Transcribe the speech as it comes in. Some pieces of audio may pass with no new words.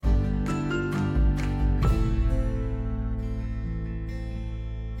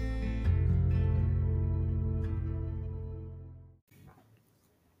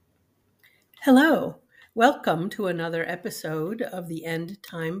Hello, welcome to another episode of the End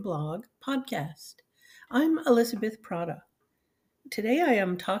Time Blog podcast. I'm Elizabeth Prada. Today I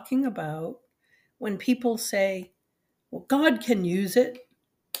am talking about when people say, well, God can use it.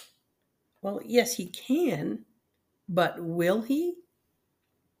 Well, yes, He can, but will He?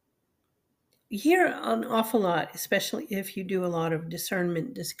 You hear an awful lot, especially if you do a lot of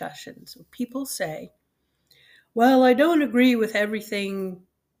discernment discussions. People say, well, I don't agree with everything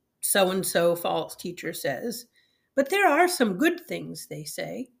so and so false teacher says, but there are some good things, they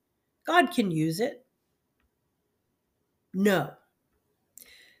say. God can use it. No.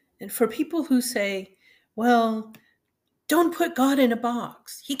 And for people who say, well, don't put God in a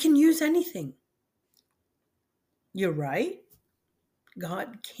box, He can use anything. You're right.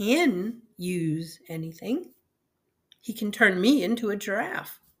 God can use anything. He can turn me into a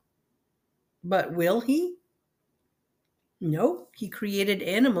giraffe. But will He? No, He created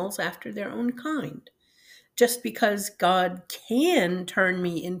animals after their own kind. Just because God can turn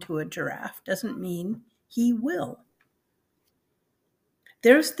me into a giraffe doesn't mean He will.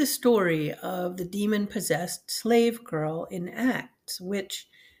 There's the story of the demon-possessed slave girl in Acts, which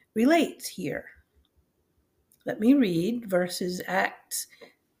relates here. Let me read Acts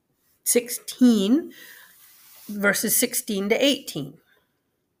 16, verses 16 to 18.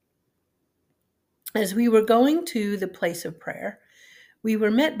 As we were going to the place of prayer, we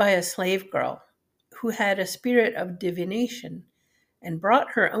were met by a slave girl who had a spirit of divination and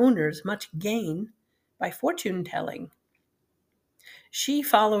brought her owners much gain by fortune telling. She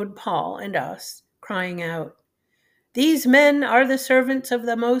followed Paul and us, crying out, "These men are the servants of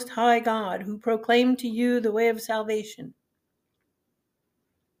the Most High God who proclaim to you the way of salvation."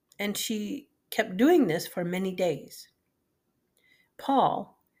 And she kept doing this for many days.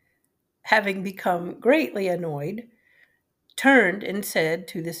 Paul, having become greatly annoyed, turned and said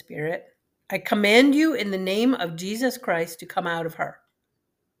to the spirit, "I command you in the name of Jesus Christ to come out of her."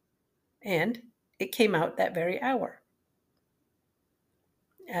 And it came out that very hour.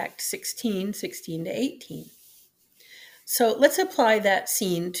 Acts 16 to 18. So let's apply that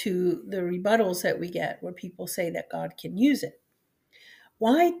scene to the rebuttals that we get where people say that God can use it.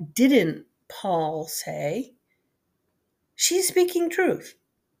 Why didn't Paul say, "She's speaking truth.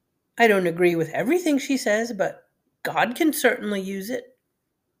 I don't agree with everything she says, but God can certainly use it"?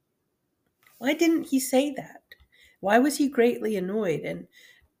 Why didn't he say that? Why was he greatly annoyed and,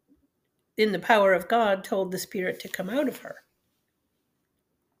 in the power of God, told the spirit to come out of her?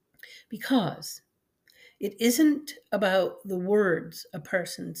 Because it isn't about the words a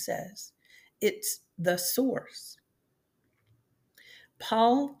person says, it's the source.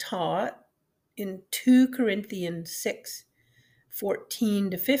 Paul taught in 2 Corinthians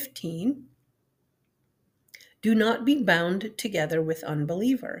 6:14-15, "Do not be bound together with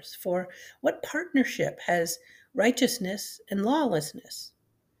unbelievers, for what partnership has righteousness and lawlessness?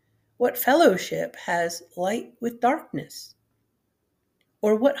 What fellowship has light with darkness?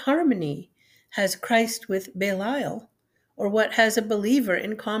 Or what harmony has Christ with Belial? Or what has a believer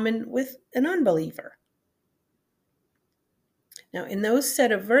in common with an unbeliever?" Now, in those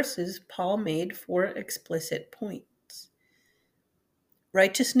set of verses, Paul made 4 explicit points: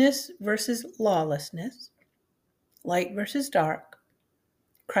 righteousness versus lawlessness, light versus dark,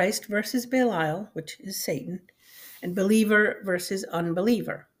 Christ versus Belial, which is Satan, and believer versus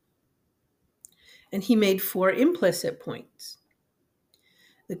unbeliever. And he made 4 implicit points.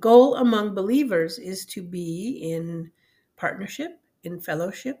 The goal among believers is to be in partnership, in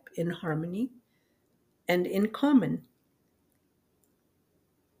fellowship, in harmony, and in common.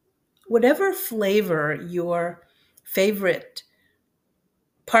 Whatever flavor your favorite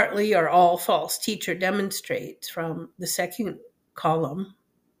partly or all false teacher demonstrates from the second column,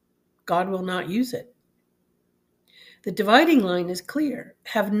 God will not use it. The dividing line is clear: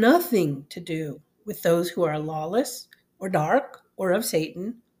 have nothing to do with those who are lawless or dark or of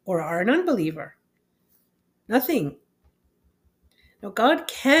Satan or are an unbeliever. Nothing. Now, God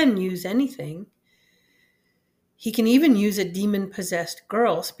can use anything. He can even use a demon-possessed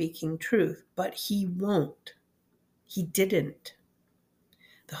girl speaking truth, but he won't. He didn't.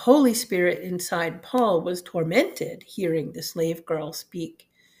 The Holy Spirit inside Paul was tormented hearing the slave girl speak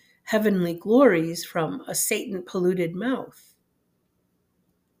heavenly glories from a Satan-polluted mouth.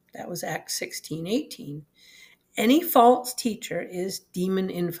 That was Acts 16:18. Any false teacher is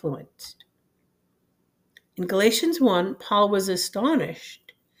demon-influenced. In Galatians 1, Paul was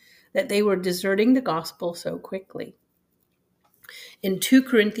astonished that they were deserting the gospel so quickly. In 2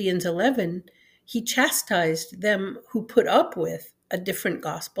 Corinthians 11, he chastised them who put up with a different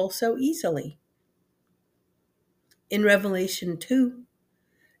gospel so easily. In Revelation 2,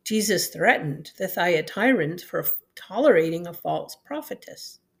 Jesus threatened the Thyatirans for tolerating a false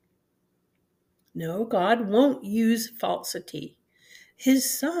prophetess. No, God won't use falsity. His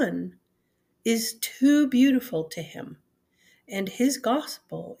Son is too beautiful to him, and his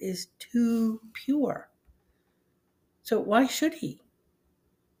gospel is too pure. So why should he?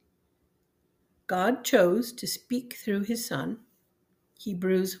 God chose to speak through his Son,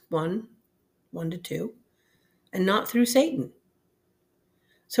 Hebrews 1:1-2, and not through Satan.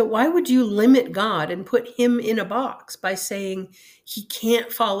 So why would you limit God and put him in a box by saying he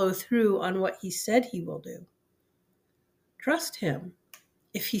can't follow through on what he said he will do? Trust him.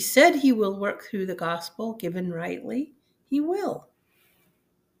 If he said he will work through the gospel given rightly, he will.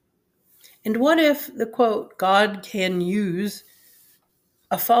 And what if the quote, God can use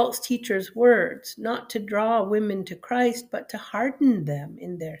a false teacher's words not to draw women to Christ, but to harden them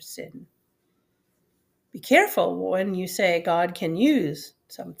in their sin? Be careful when you say God can use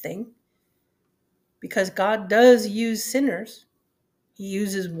something, because God does use sinners. He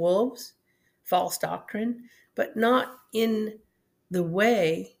uses wolves, false doctrine, but not in the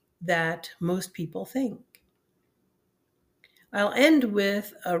way that most people think. I'll end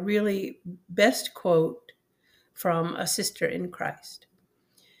with a really best quote from a sister in Christ.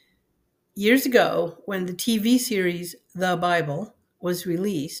 Years ago, when the TV series The Bible was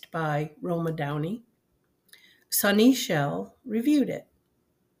released by Roma Downey, Sunny Shell reviewed it.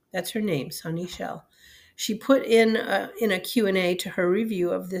 That's her name, Sunny Shell. She put in a Q&A to her review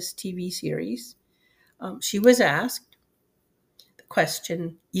of this TV series. She was asked the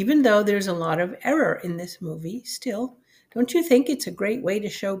question, even though there's a lot of error in this movie, still, don't you think it's a great way to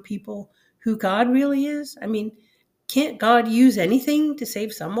show people who God really is? I mean, can't God use anything to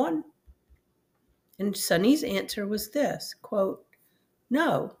save someone? And Sunny's answer was this, quote,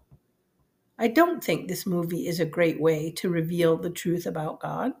 no, I don't think this movie is a great way to reveal the truth about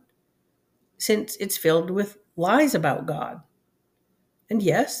God, since it's filled with lies about God. And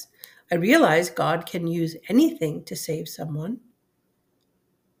yes, I realize God can use anything to save someone,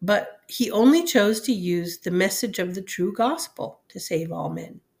 but he only chose to use the message of the true gospel to save all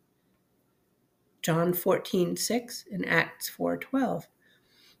men. John 14:6 and Acts 4:12.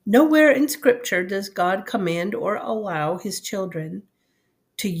 Nowhere in Scripture does God command or allow his children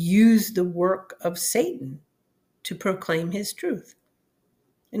to use the work of Satan to proclaim his truth.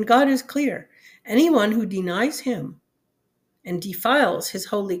 And God is clear. Anyone who denies him and defiles his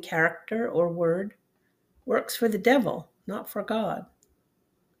holy character or word works for the devil, not for God.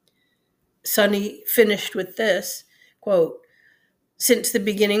 Sunny finished with this, quote, since the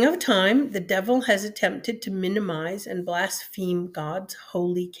beginning of time, the devil has attempted to minimize and blaspheme God's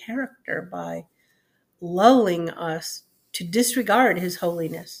holy character by lulling us to disregard his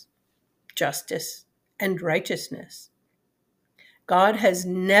holiness, justice, and righteousness. God has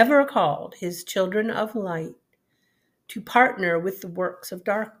never called his children of light to partner with the works of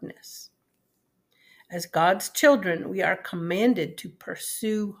darkness. As God's children, we are commanded to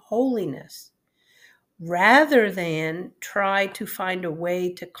pursue holiness rather than try to find a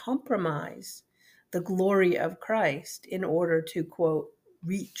way to compromise the glory of Christ in order to, quote,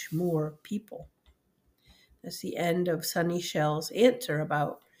 reach more people. That's the end of Sunny Shell's answer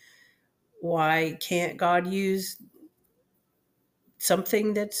about why can't God use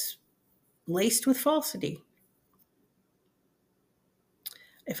something that's laced with falsity.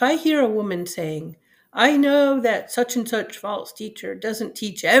 If I hear a woman saying, I know that such and such false teacher doesn't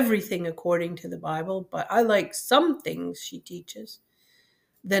teach everything according to the Bible, but I like some things she teaches,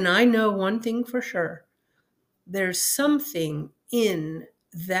 then I know one thing for sure. There's something in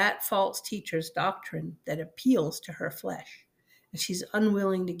that false teacher's doctrine that appeals to her flesh, and she's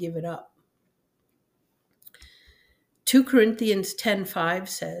unwilling to give it up. 2 Corinthians 10:5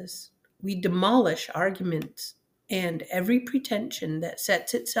 says, we demolish arguments and every pretension that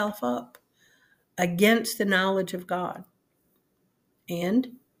sets itself up against the knowledge of God.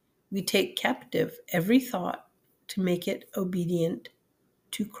 And we take captive every thought to make it obedient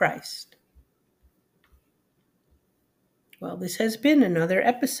to Christ. Well, this has been another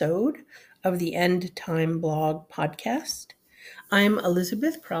episode of the End Time Blog podcast. I'm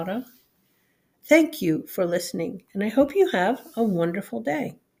Elizabeth Prata. Thank you for listening, and I hope you have a wonderful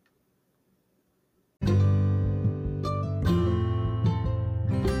day.